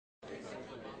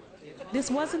This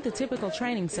wasn't the typical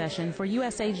training session for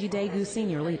USAG Daegu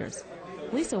senior leaders.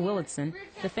 Lisa Willitson,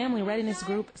 the Family Readiness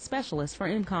Group Specialist for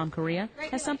IMCOM Korea,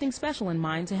 has something special in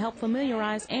mind to help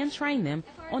familiarize and train them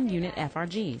on unit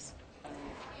FRGs.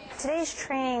 Today's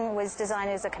training was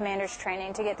designed as a commander's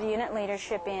training to get the unit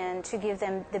leadership in, to give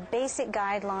them the basic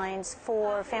guidelines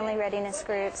for family readiness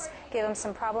groups, give them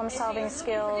some problem-solving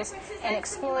skills, and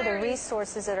explore the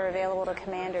resources that are available to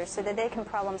commanders so that they can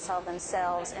problem-solve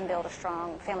themselves and build a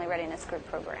strong family readiness group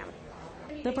program.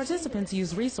 The participants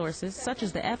use resources such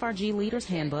as the FRG Leader's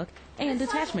Handbook and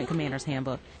Detachment Commander's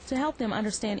Handbook to help them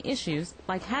understand issues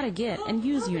like how to get and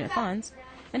use unit funds,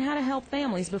 and how to help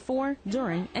families before,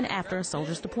 during, and after a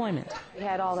soldier's deployment. We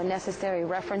had all the necessary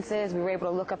references. We were able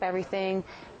to look up everything,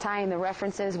 tying the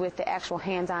references with the actual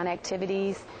hands-on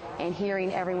activities, and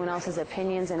hearing everyone else's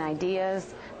opinions and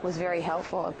ideas was very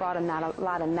helpful. It brought a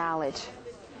lot of knowledge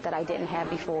that I didn't have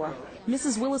before.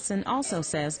 Mrs. Willison also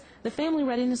says the family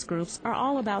readiness groups are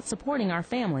all about supporting our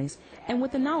families, and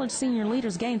with the knowledge senior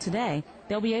leaders gain today,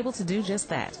 they'll be able to do just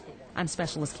that. I'm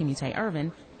Specialist Kim Tae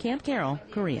Irvin, Camp Carroll,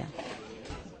 Korea.